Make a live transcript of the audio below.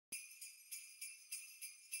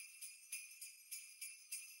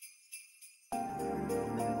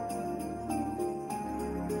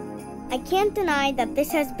I can't deny that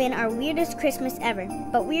this has been our weirdest Christmas ever,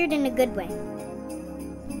 but weird in a good way.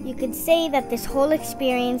 You could say that this whole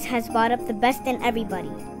experience has brought up the best in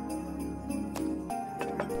everybody.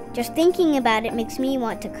 Just thinking about it makes me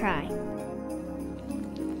want to cry.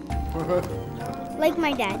 Like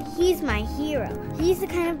my dad, he's my hero. He's the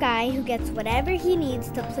kind of guy who gets whatever he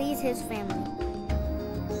needs to please his family.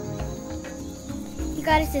 He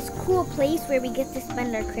got us this cool place where we get to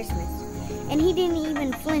spend our Christmas. And he didn't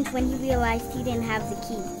even flinch when he realized he didn't have the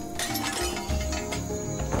key.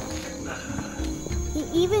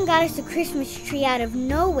 He even got us a Christmas tree out of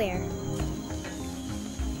nowhere.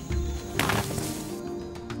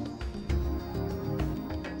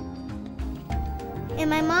 And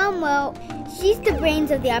my mom, well, she's the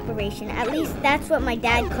brains of the operation. At least that's what my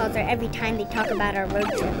dad calls her every time they talk about our road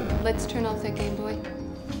trip. Let's turn off that Game Boy.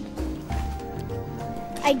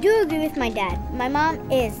 I do agree with my dad. My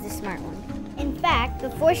mom is the smart one. In fact,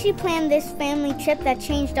 before she planned this family trip that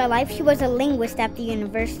changed our life, she was a linguist at the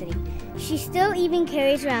university. She still even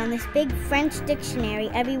carries around this big French dictionary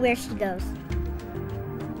everywhere she goes.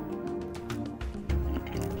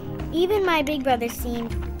 Even my big brother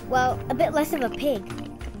seemed, well, a bit less of a pig.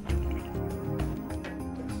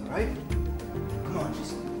 Right? Come on,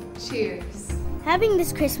 just... Cheers. Having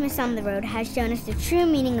this Christmas on the road has shown us the true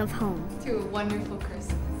meaning of home. To a wonderful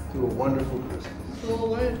Christmas. To a wonderful Christmas.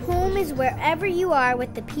 Home is wherever you are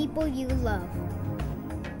with the people you love.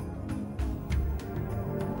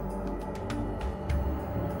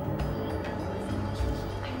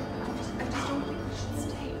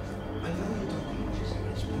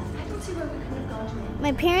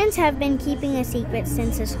 My parents have been keeping a secret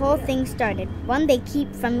since this whole thing started. One they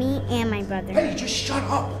keep from me and my brother. Hey, just shut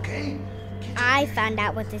up, okay? I found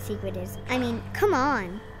out what the secret is. I mean, come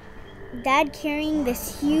on. Dad carrying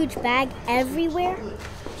this huge bag everywhere?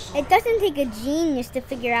 It doesn't take a genius to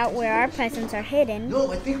figure out where our presents are hidden.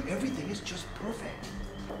 No, I think everything is just perfect.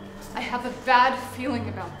 I have a bad feeling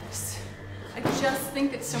about this. I just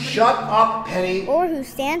think that somebody... Shut up, Penny! Or who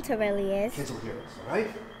Santa really is. Kids will hear us, all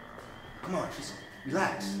right? Come on, just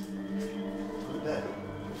relax. Go to bed.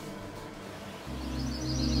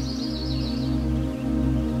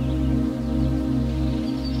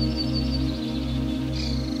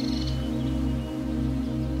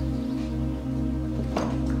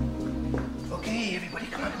 Okay, everybody,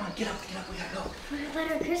 come on, get up, we gotta go. What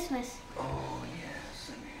about our Christmas? Oh,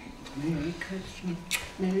 yes. Merry Christmas,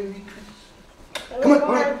 Merry Christmas. Come on,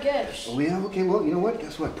 all right. Gifts. Oh, yeah, okay, well, you know what?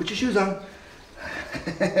 Guess what? Put your shoes on.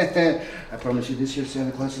 I promise you this year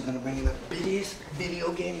Santa Claus is going to bring you the biggest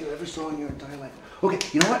video game you ever saw in your entire life. Okay,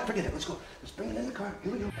 you know what? Forget it. Let's go. Let's bring it in the car.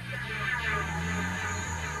 Here we go.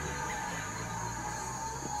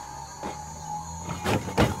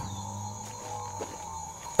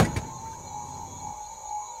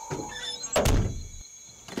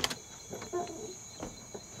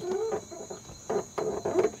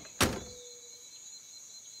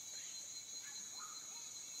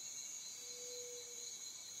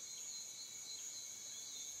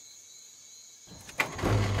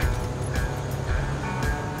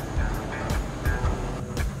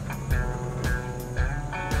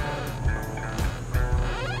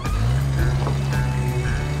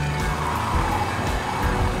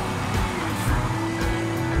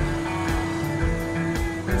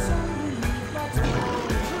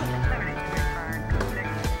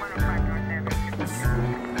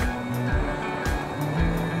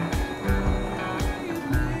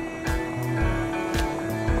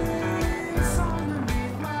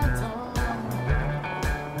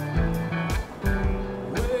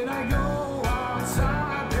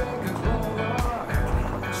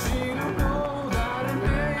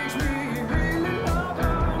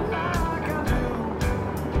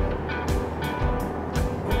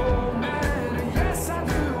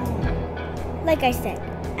 Like I said,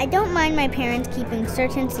 I don't mind my parents keeping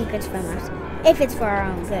certain secrets from us, if it's for our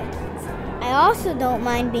own good. I also don't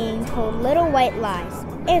mind being told little white lies,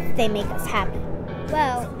 if they make us happy.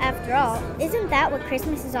 Well, after all, isn't that what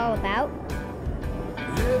Christmas is all about?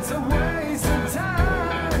 It's a waste of time.